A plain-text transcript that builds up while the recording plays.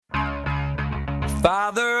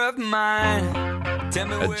Father of mine. At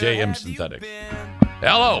JM Synthetics.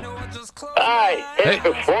 Hello. Hi. Hey, Hey.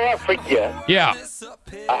 before I forget, Yeah.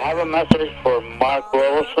 I have a message for Mark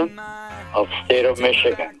Wilson of state of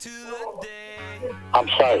Michigan. I'm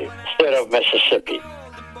sorry, state of Mississippi.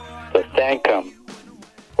 To thank him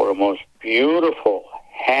for the most beautiful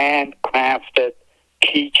handcrafted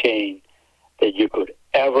keychain that you could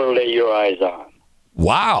ever lay your eyes on.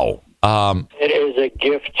 Wow. It is a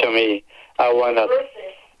gift to me.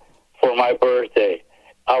 For my birthday.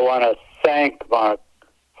 I want to thank Mark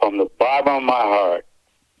from the bottom of my heart,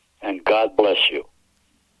 and God bless you.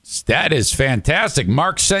 That is fantastic.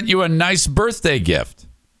 Mark sent you a nice birthday gift.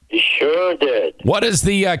 He sure did. What does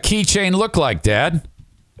the keychain look like, Dad?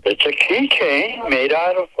 It's a keychain made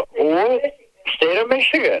out of wood, state of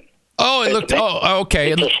Michigan. Oh, it looked. Oh,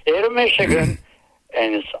 okay. It's a state of Michigan,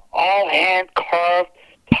 and it's all hand carved,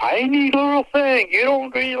 tiny little thing. You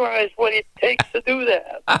don't realize what it takes to do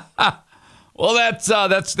that. Well,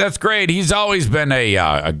 that's great. He's always been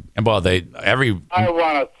I want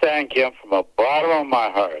to thank him from the bottom of my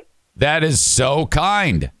heart. That is so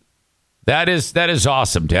kind. That is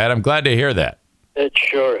awesome, Dad. I'm glad to hear that. It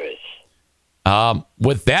sure is.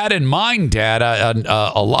 With that in mind, Dad,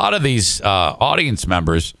 a lot of these audience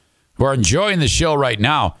members who are enjoying the show right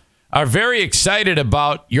now are very excited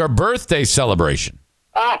about your birthday celebration.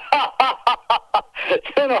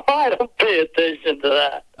 I don't pay attention to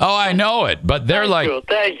that. Oh, I know it, but they're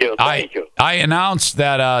Thank you. I announced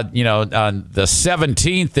that on the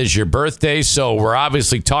 17th is your birthday, so we're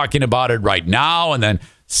obviously talking about it right now. And then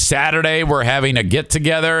Saturday we're having a get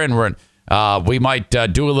together, and we might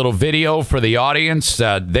do a little video for the audience.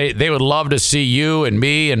 They would love to see you and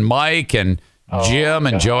me and Mike and Jim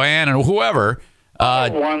and Joanne and whoever.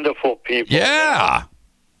 Wonderful people. Yeah.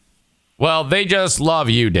 Well, they just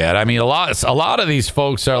love you, Dad. I mean, a lot of these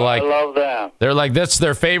folks are like, I love them. They're like, that's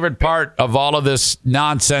their favorite part of all of this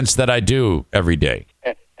nonsense that I do every day.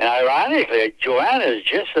 And ironically, Joanne is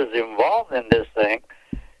just as involved in this thing.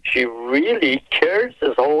 She really cares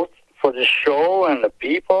for the show and the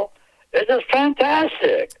people. It's just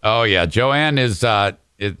fantastic. Oh, yeah. Joanne is,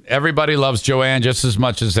 everybody loves Joanne just as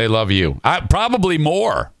much as they love you. Probably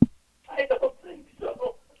more. I don't think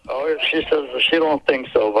so. Oh, she says she don't think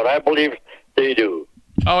so, but I believe they do.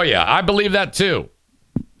 Oh, yeah. I believe that, too.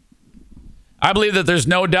 I believe that there's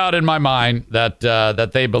no doubt in my mind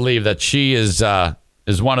that they believe that she is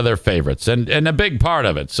one of their favorites and a big part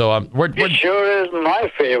of it. So it sure is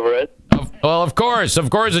my favorite. Well, of course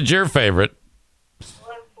it's your favorite. I'm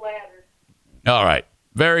flattered. All right.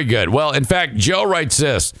 Very good. Well, in fact, Joe writes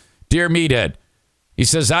this. Dear Meathead, he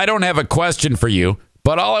says, I don't have a question for you,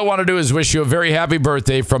 but all I want to do is wish you a very happy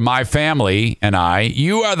birthday from my family and I.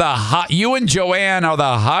 You and Joanne are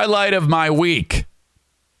the highlight of my week.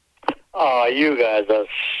 Oh, you guys are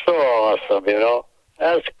so awesome,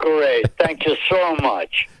 That's great. Thank you so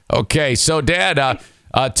much. Okay, so Dad,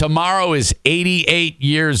 tomorrow is 88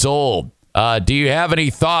 years old. Do you have any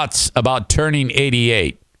thoughts about turning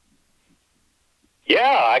 88? Yeah,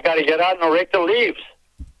 I got to get out and rake the leaves.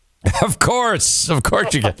 Of course you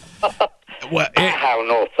can. Well, I have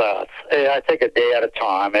no thoughts. I take a day at a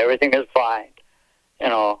time. Everything is fine,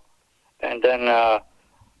 and then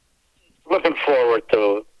looking forward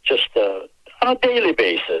to just on a daily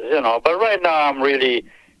basis, But right now I'm really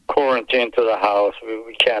quarantined to the house.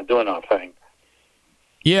 We can't do nothing.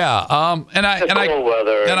 Yeah, and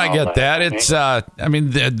I get that. It's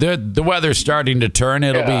the weather's starting to turn.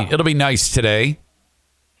 It'll be nice today.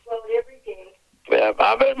 Well, every day.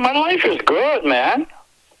 Yeah, my life is good, man.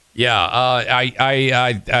 Yeah,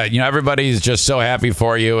 everybody's just so happy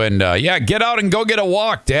for you, and get out and go get a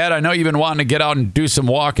walk, Dad. I know you've been wanting to get out and do some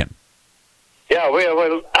walking. Yeah,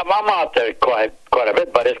 I'm out there quite a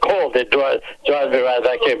bit, but it's cold. It drives me right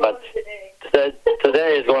back here. But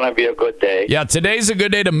today is going to be a good day. Yeah, today's a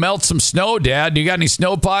good day to melt some snow, Dad. Do you got any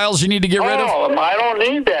snow piles you need to get rid of? Oh, I don't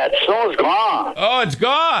need that. Snow's gone. Oh, it's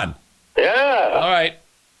gone. Yeah. All right.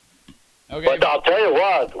 Okay. But I'll tell you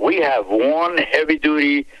what, we have one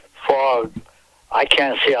heavy-duty fog. I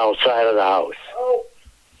can't see outside of the house. Oh.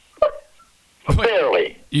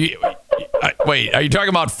 Barely. Wait, are you talking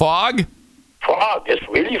about fog? Fog. It's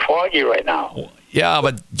really foggy right now. Yeah,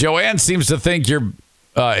 but Joanne seems to think you're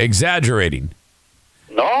exaggerating.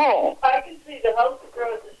 No. I can see the house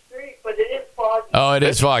across the street, but it is foggy. Oh, it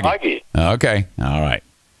is foggy. Okay. All right.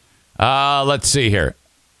 Let's see here.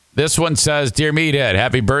 This one says, Dear Meathead,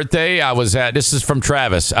 happy birthday. This is from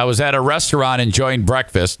Travis. I was at a restaurant enjoying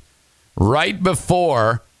breakfast. Right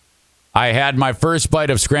before I had my first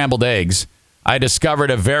bite of scrambled eggs, I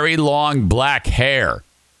discovered a very long black hair.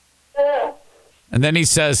 And then he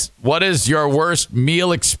says, what is your worst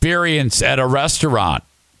meal experience at a restaurant?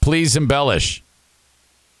 Please embellish.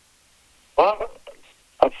 Well,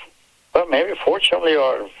 maybe fortunately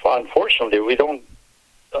or unfortunately, we don't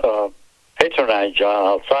patronize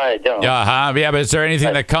outside. You know. Yeah, but is there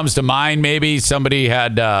anything that comes to mind? Maybe somebody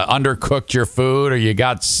had undercooked your food or you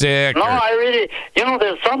got sick? No, I really,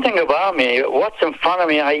 there's something about me. What's in front of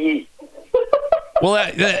me, I eat. Well,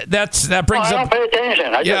 that brings I up... don't pay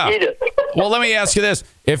attention. I just eat it. Well, let me ask you this.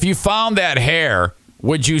 If you found that hair,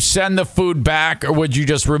 would you send the food back or would you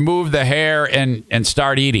just remove the hair and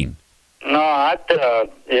start eating? No, I'd send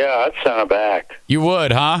it back. You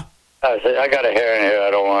would, huh? I said, I got a hair in here.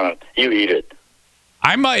 I don't want it. You eat it.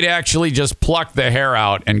 I might actually just pluck the hair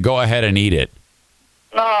out and go ahead and eat it.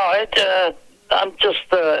 No, I'm just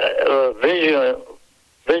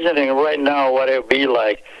visioning right now what it would be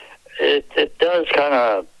like. It does kind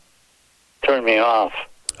of turn me off.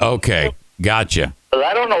 Okay, gotcha. But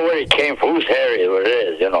I don't know where it came from, whose hair it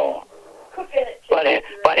is,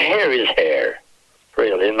 But hair is hair.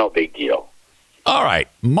 Really, no big deal. All right,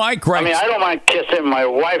 Mike writes... I mean, I don't mind kissing my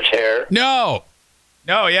wife's hair. No,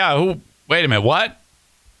 yeah. Wait a minute, what?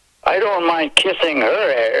 I don't mind kissing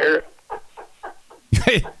her hair.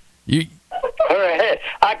 Her head.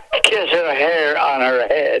 I kiss her hair on her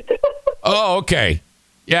head. Oh, okay.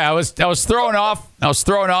 Yeah, I was thrown off. I was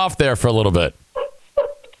thrown off there for a little bit.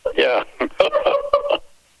 Yeah.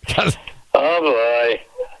 Oh boy.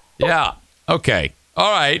 Yeah. Okay.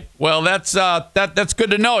 All right. Well, that's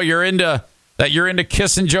good to know. You're into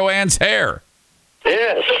kissing Joanne's hair.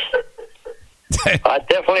 Yes. I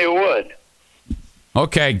definitely would.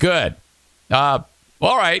 Okay. Good. All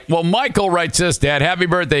right. Well, Michael writes this, Dad. Happy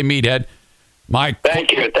birthday, Meathead.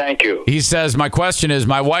 Thank you. He says, my question is,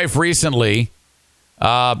 my wife recently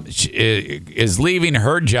is leaving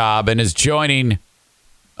her job and is joining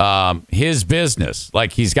his business.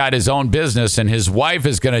 Like he's got his own business and his wife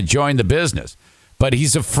is going to join the business. But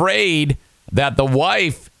he's afraid that the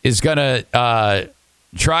wife is going to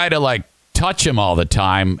try to touch him all the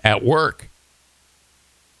time at work.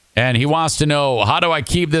 And he wants to know, how do I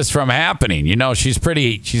keep this from happening? She's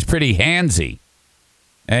pretty handsy.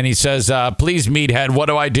 And he says, please, Meathead, what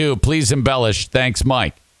do I do? Please embellish. Thanks,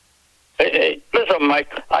 Mike. Hey, listen,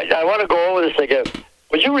 Mike, I want to go over this again.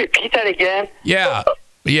 Would you repeat that again? Yeah.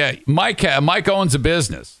 Mike owns a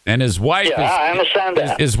business, and his wife. Yeah, I understand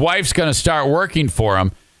that. His wife's going to start working for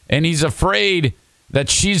him, and he's afraid that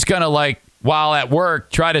she's going to while at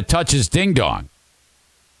work, try to touch his ding dong.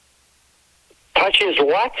 Touch his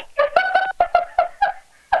what?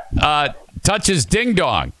 Touch his ding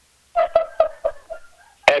dong.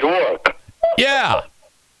 At work. Yeah.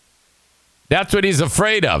 That's what he's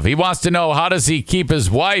afraid of. He wants to know, how does he keep his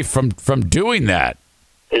wife from doing that?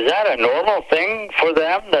 Is that a normal thing for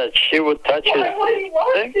them, that she would touch his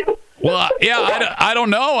thing? Well, yeah, I don't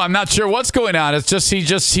know. I'm not sure what's going on. It's just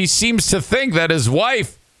he seems to think that his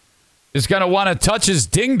wife is going to want to touch his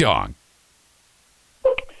ding dong.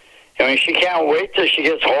 I mean, she can't wait till she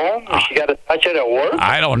gets home. She got to touch it at work.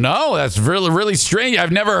 I don't know. That's really, really strange.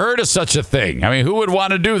 I've never heard of such a thing. I mean, who would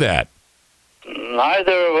want to do that?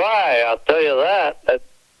 Neither have I. I'll tell you that.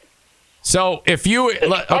 So if you...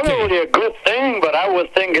 It's probably a good thing, but I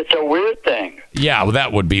would think it's a weird thing. Yeah, well,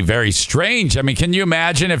 that would be very strange. I mean, can you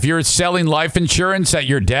imagine if you're selling life insurance at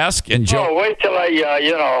your desk and wait till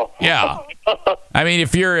I, Yeah. I mean,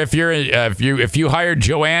 if you hired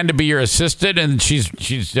Joanne to be your assistant and she's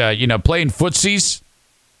playing footsies.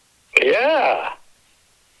 Yeah.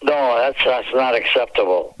 No, that's not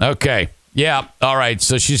acceptable. Okay. Yeah. All right.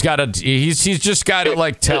 So he's just got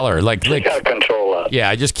to tell her got to control that.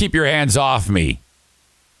 Yeah. Just keep your hands off me.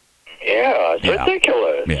 Yeah. It's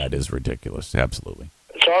ridiculous. Yeah, it is ridiculous. Absolutely.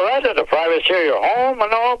 It's all right at the privacy of your home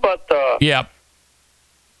and all, but yeah.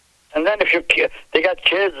 And then if they got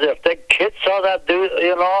kids, if the kids saw that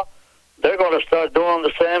they're going to start doing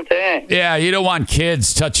the same thing. Yeah, you don't want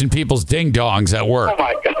kids touching people's ding dongs at work. Oh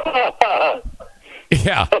my God.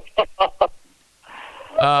 Yeah.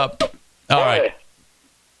 All right.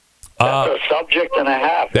 That's a subject and a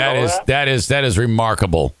half. That is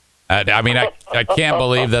remarkable. I mean, I can't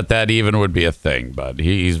believe that even would be a thing, but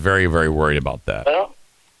he's very, very worried about that. Well,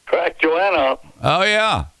 crack Joanna up. Oh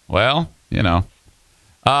yeah. Well,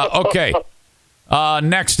 Okay.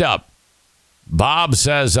 Next up, Bob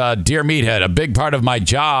says, Dear Meathead, a big part of my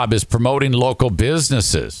job is promoting local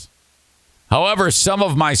businesses. However, some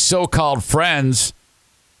of my so-called friends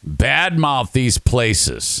badmouth these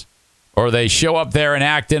places, or they show up there and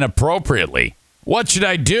act inappropriately. What should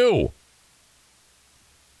I do?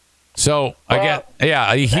 So,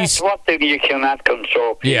 that's one thing you cannot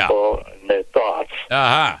control people and their thoughts.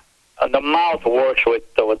 Uh-huh. the mouth works with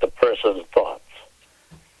the person's thoughts.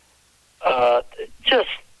 Just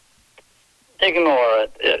ignore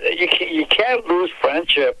it. You can't lose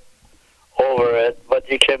friendship over it, but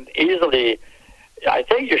you can easily. I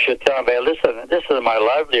think you should tell them, hey, listen, this is my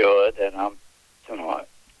livelihood, and I'm,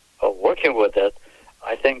 working with it.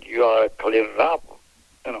 I think you ought to clean it up,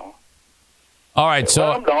 All right, so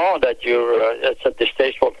Let him know that it's a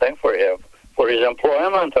distasteful thing for him, for his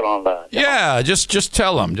employment and all that. yeah, just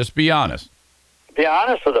tell them. Just be honest. Be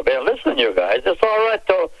honest with them. Hey, listen, you guys, it's all right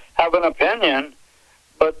to have an opinion,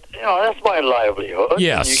 but, that's my livelihood.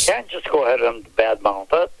 Yes. You can't just go ahead and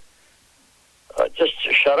badmouth it. Just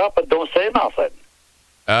shut up and don't say nothing.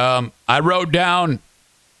 I wrote down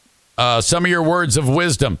some of your words of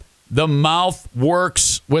wisdom. The mouth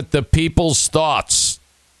works with the people's thoughts.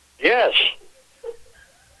 Yes.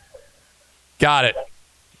 Got it.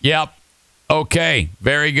 Yep. Okay.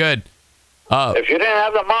 Very good. If you didn't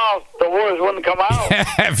have the mouth, the words wouldn't come out.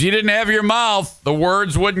 If you didn't have your mouth, the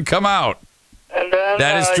words wouldn't come out. And then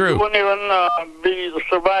That is true. You wouldn't even be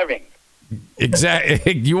surviving.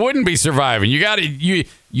 Exactly. You wouldn't be surviving.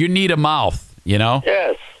 You need a mouth,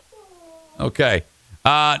 Yes. Okay.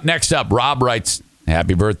 Next up, Rob writes,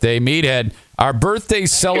 "Happy birthday, Meathead. Our birthday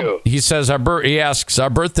he says he asks, our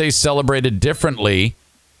birthdays celebrated differently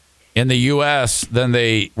in the U.S. than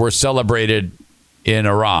they were celebrated in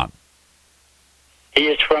Iran." He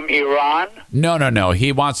is from Iran? No.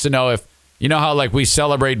 He wants to know if how we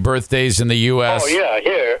celebrate birthdays in the U.S. Oh, yeah,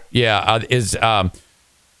 here. Yeah,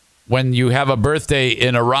 when you have a birthday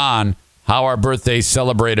in Iran, how are birthdays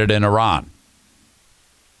celebrated in Iran?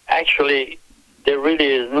 Actually, there really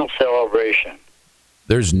is no celebration.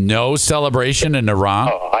 There's no celebration in Iran?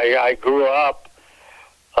 Oh, I grew up.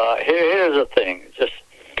 Here's the thing. Just,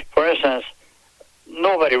 for instance,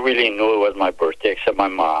 nobody really knew it was my birthday except my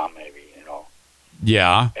mom, maybe,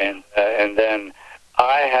 Yeah. And then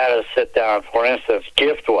I had to sit down, for instance,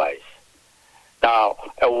 gift-wise. Now,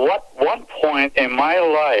 at one point in my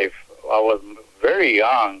life, I was very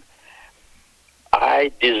young,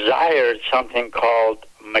 I desired something called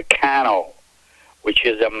Meccano, which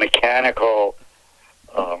is a mechanical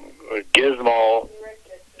gizmo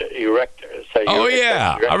erector. Oh,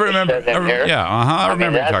 yeah. I remember. I remember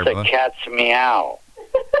that's talking about a cat's meow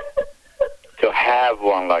to have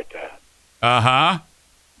one like that. Uh-huh.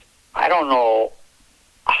 I don't know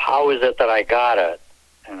how is it that I got it,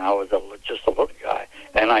 and I was just a little guy,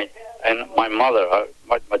 and my mother,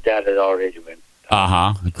 my dad had already been.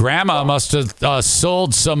 Grandma must have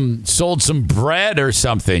sold some bread or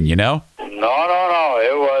something, No.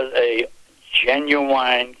 It was a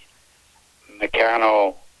genuine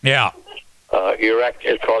Meccano. Yeah.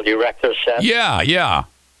 It's called erector set. Yeah.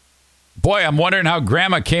 Boy, I'm wondering how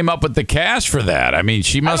Grandma came up with the cash for that. I mean,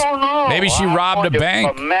 she must. I don't know. Maybe she robbed a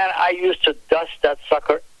bank. But man, I used to dust that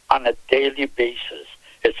sucker on a daily basis.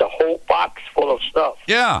 It's a whole box full of stuff.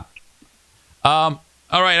 Yeah. All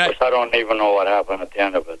right. Of course, I don't even know what happened at the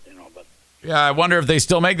end of it, But yeah, I wonder if they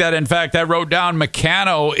still make that. In fact, I wrote down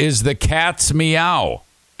Meccano is the cat's meow.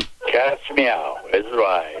 Cat's meow is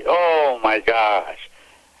right. Oh my gosh!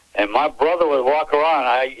 And my brother would walk around.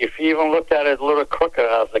 If he even looked at it a little crooked,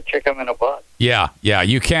 I was like, kick him in the butt. Yeah.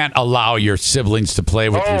 You can't allow your siblings to play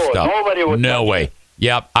with your stuff. Nobody would. No touch way. it.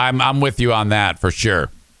 Yep, I'm with you on that for sure.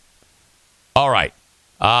 All right.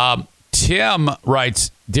 Tim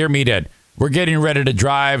writes, "Dear Meathead, we're getting ready to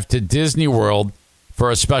drive to Disney World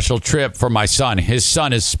for a special trip for my son. His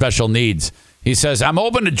son has special needs. He says, I'm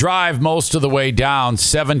hoping to drive most of the way down,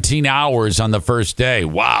 17 hours on the first day.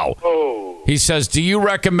 Wow. Oh. He says, do you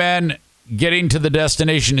recommend getting to the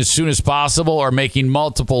destination as soon as possible or making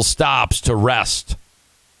multiple stops to rest?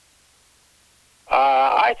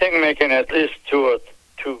 I think making at least two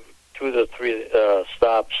to three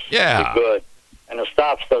stops Yeah. would be good. And the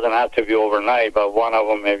stops doesn't have to be overnight, but one of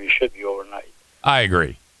them maybe should be overnight. I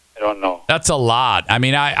agree. I don't know. That's a lot. I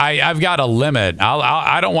mean, I've got a limit.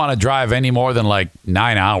 I don't want to drive any more than like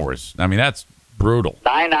 9 hours. I mean, that's brutal.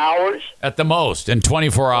 9 hours? At the most, in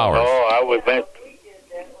 24 hours. Oh, I would make.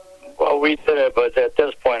 Well, we did it, but at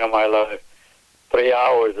this point in my life, 3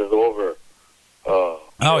 hours is over.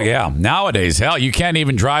 Oh, yeah. Nowadays, hell, you can't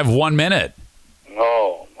even drive 1 minute.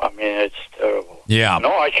 No, I mean, it's terrible. Yeah.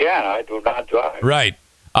 No, I can't. I do not drive. Right.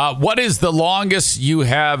 What is the longest you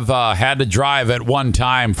have had to drive at one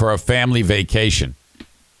time for a family vacation?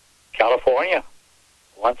 California,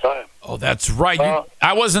 one time. Oh, that's right.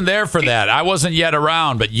 I wasn't there for that. I wasn't yet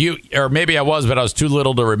around, but or maybe I was, but I was too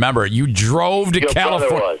little to remember. You drove to Your California.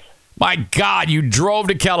 brother was. My God, you drove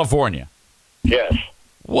to California. Yes.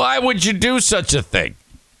 Why would you do such a thing?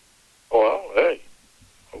 Well, hey,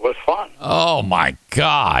 was fun. Oh my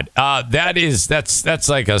God, that's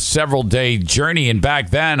like a several day journey, and back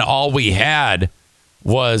then all we had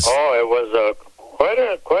was Oh, it was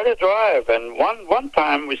quite a drive. And one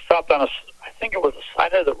time we stopped on I think it was the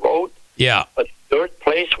side of the road. yeah, But third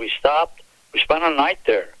place we stopped. We spent a night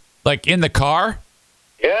there. like in the car,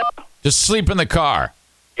 Yeah. just sleep in the car.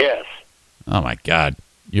 Yes. Oh my God,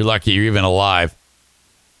 you're lucky you're even alive.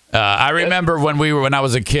 I remember when I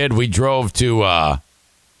was a kid, we drove to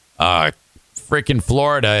freaking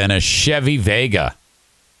Florida in a Chevy Vega.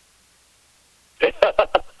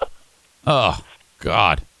 Oh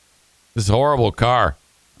God, this horrible car.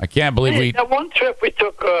 I can't believe we. That one trip we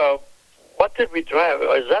took. What did we drive?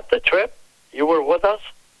 Is that the trip you were with us?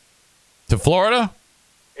 To Florida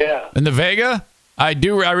Yeah. in the Vega. I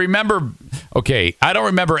do. I remember. Okay, I don't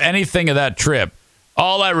remember anything of that trip.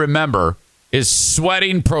 All I remember is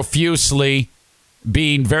sweating profusely,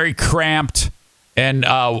 being very cramped, and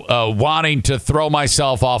wanting to throw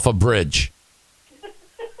myself off a bridge.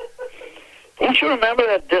 Don't you remember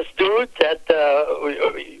that this dude that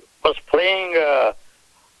was playing?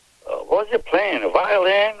 What was he playing? A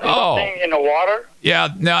violin or something in the water? Yeah,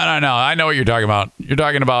 no. I know what you're talking about. You're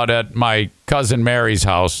talking about at my cousin Mary's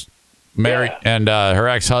house. Mary Yeah. and her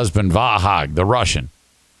ex-husband Vahag, the Russian.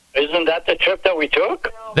 Isn't that the trip that we took?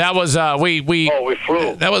 That was we. Oh, we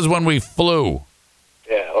flew. That was when we flew.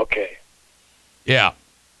 Yeah. Okay. Yeah.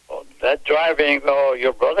 Well, that driving. Oh,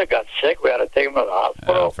 your brother got sick. We had to take him to the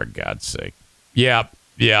hospital. Oh, for God's sake. Yep.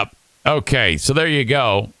 Okay, so there you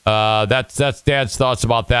go. That's Dad's thoughts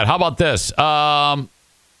about that. How about this?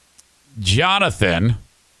 Jonathan.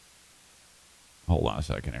 Hold on a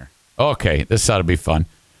second here. Okay, this ought to be fun.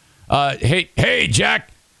 Hey, Jack.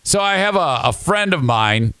 So I have a friend of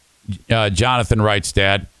mine, Jonathan writes,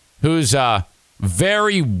 Dad, who's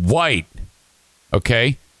very white.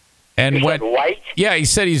 Okay, and You said white? yeah, he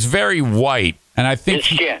said he's very white, and I think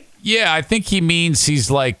His skin. yeah, I think he means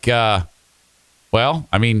he's like, well,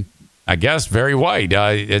 I mean, I guess very white.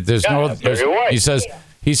 There's Yeah, no. very white.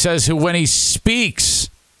 He says when he speaks,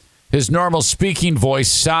 his normal speaking voice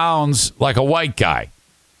sounds like a white guy.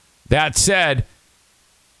 That said,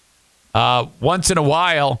 once in a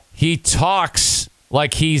while he talks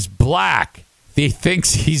like he's black. He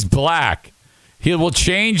thinks he's black. He will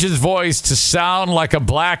change his voice to sound like a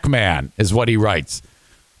black man, is what he writes.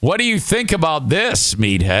 What do you think about this,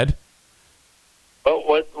 Meathead? But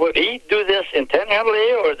would he do this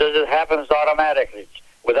intentionally, or does it happen automatically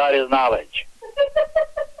without his knowledge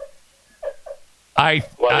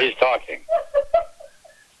while he's talking?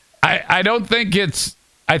 I don't think it's.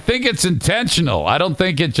 I think it's intentional. I don't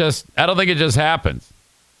think it just happens.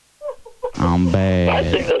 I'm I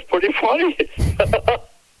bad. think that's pretty funny.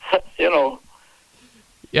 You know,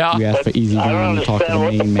 Yeah. You asked for easy I don't round and talk to the understand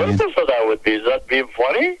what the main man. purpose of that would be. Is that being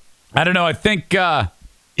funny? I don't know. I think.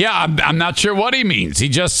 I'm not sure what he means. He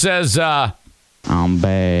just says I'm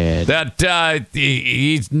bad. that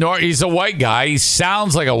he's a white guy. He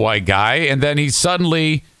sounds like a white guy, and then he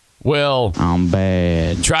suddenly will I'm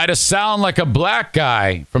bad. try to sound like a black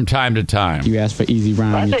guy from time to time. You asked for easy I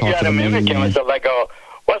round. You think you talk got to to the main mimic him man. and stuff like,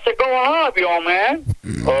 what's it going on, you old man?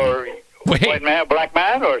 Or Wait. white man, black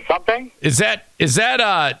man, or something? Is that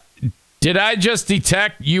did I just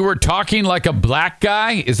detect you were talking like a black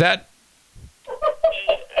guy? Is that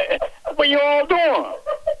What you all doing?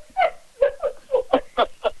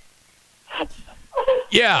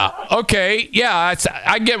 yeah, okay. Yeah,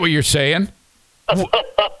 I get what you're saying.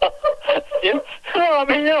 You know, I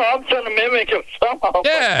mean, I'm trying to mimic him somehow.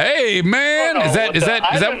 Yeah, hey man. I Is don't know that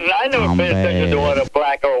I never I'm paid attention to bad. what a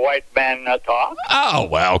black or a white man talk. Oh,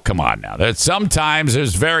 well, come on now. Sometimes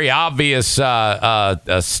there's very obvious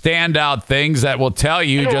standout things that will tell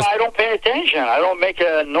you just I don't pay attention. I don't make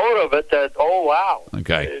a note of it that, oh, wow.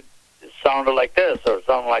 Okay. It sounded like this or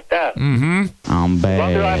something like that. I'm As long as I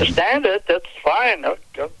bad. understand it, that's fine. All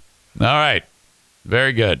right.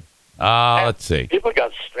 Very good. Let's see. People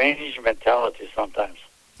got strange mentality sometimes.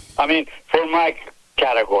 I mean, for my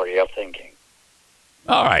category of thinking.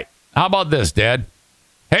 All right. How about this, Dad?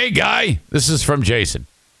 Hey, guy. This is from Jason.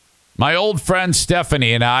 My old friend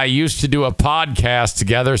Stephanie and I used to do a podcast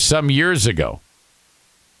together some years ago.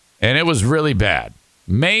 And it was really bad,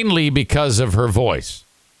 mainly because of her voice,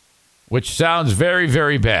 which sounds very,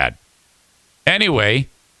 very bad. Anyway,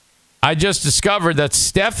 I just discovered that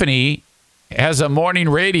Stephanie has a morning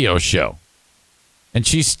radio show, and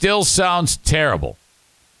she still sounds terrible.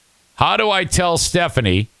 How do I tell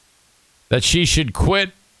Stephanie that she should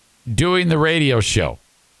quit doing the radio show?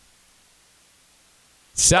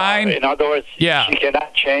 Signed, In other words, Yeah. she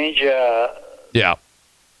cannot change yeah.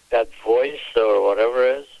 that voice or whatever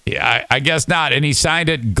it is. Yeah, I guess not. And he signed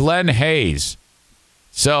it Glenn Hayes.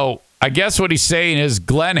 So I guess what he's saying is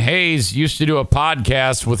Glenn Hayes used to do a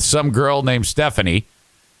podcast with some girl named Stephanie,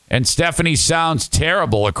 and Stephanie sounds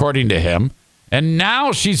terrible, according to him. And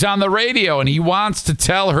now she's on the radio, and he wants to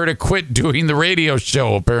tell her to quit doing the radio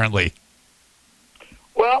show, apparently.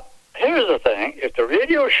 Well, here's the thing. If the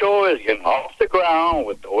radio show is getting off the ground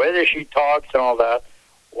with the way that she talks and all that,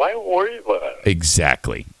 why worry about it?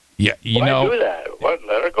 Exactly. Yeah, Why do that? What?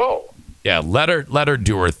 Let her go. Yeah, let her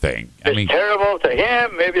do her thing. It's terrible to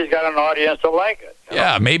him. Maybe he's got an audience that like it.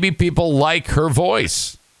 Yeah, maybe people like her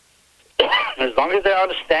voice. As long as they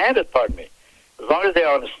understand it, pardon me. As long as they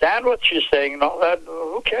understand what she's saying and all that,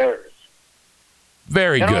 who cares?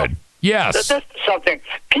 Very good. Yes. That's something.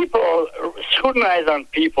 People scrutinize on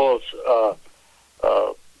people's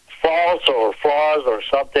faults or flaws or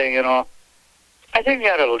something, I think you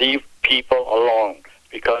got to leave people alone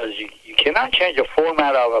because you cannot change the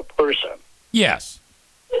format of a person. Yes.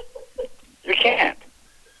 You can't.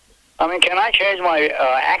 Can I change my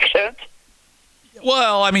accent?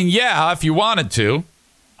 Well, yeah, if you wanted to.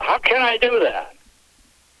 How can I do that?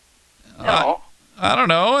 I don't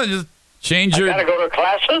know. Just change your... I got to go to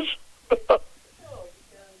classes?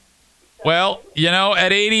 Well,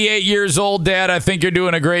 at 88 years old, Dad, I think you're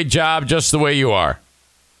doing a great job just the way you are.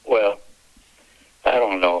 Well, I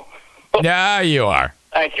don't know. Yeah, you are.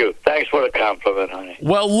 Thank you. Thanks for the compliment, honey.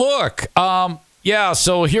 Well, look,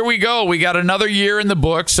 so here we go. We got another year in the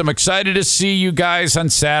books. I'm excited to see you guys on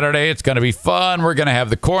Saturday. It's going to be fun. We're going to have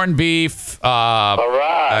the corned beef. All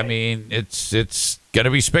right. It's going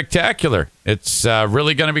to be spectacular. It's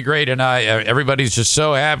really going to be great. And everybody's just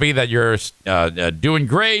so happy that you're doing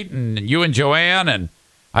great, and you and Joanne. And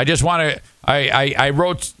I just want to, I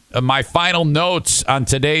wrote my final notes on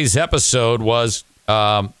today's episode was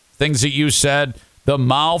things that you said. The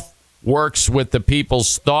mouth works with the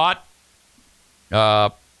people's thought.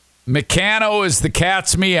 Meccano is the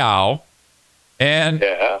cat's meow. And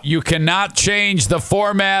you cannot change the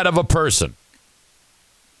format of a person.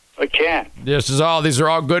 I can't. These are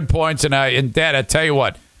all good points. And Dad, I tell you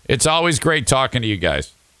what, it's always great talking to you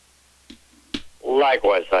guys.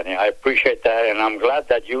 Likewise, honey. I appreciate that. And I'm glad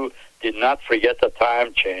that you did not forget the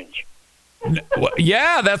time change.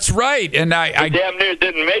 Yeah, that's right. And I damn near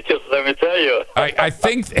didn't make it, let me tell you. I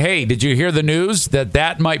think, hey, did you hear the news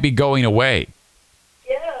that might be going away?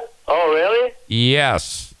 Yes. Oh, really?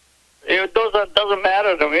 Yes. It doesn't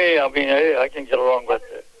matter to me. I can get along with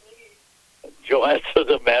it. Joanne says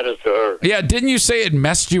it matters to her. Yeah, didn't you say it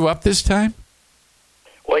messed you up this time?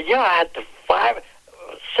 Well, yeah, I had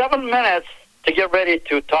 7 minutes to get ready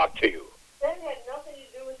to talk to you. That had nothing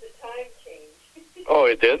to do with the time change. Oh,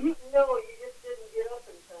 it didn't? No, you just didn't get up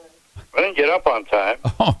in time. I didn't get up on time.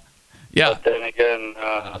 Oh, yeah. But then again,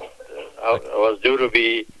 I was due to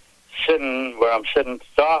be sitting where I'm sitting to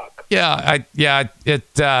talk.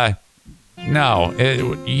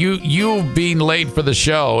 You being late for the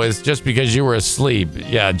show is just because you were asleep.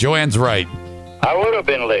 Yeah, Joanne's right. I would have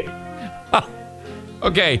been late.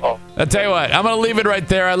 Okay, I'll tell you what, I'm going to leave it right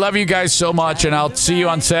there. I love you guys so much, and I'll see you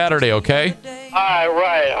on Saturday, okay? All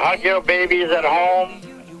right. Hug your babies at home.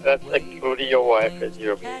 That's including your wife as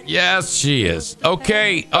your baby. Yes, she is.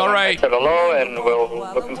 Okay, all right. I said hello, and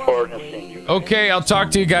we're looking forward to seeing you. Okay, I'll talk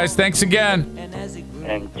to you guys. Thanks again.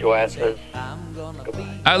 And Joanne says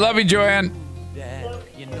goodbye. I love you, Joanne.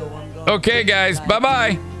 Okay, guys.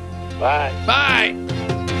 Bye-bye. Bye. Bye.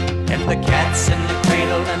 And the cat's in the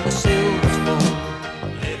cradle and the silver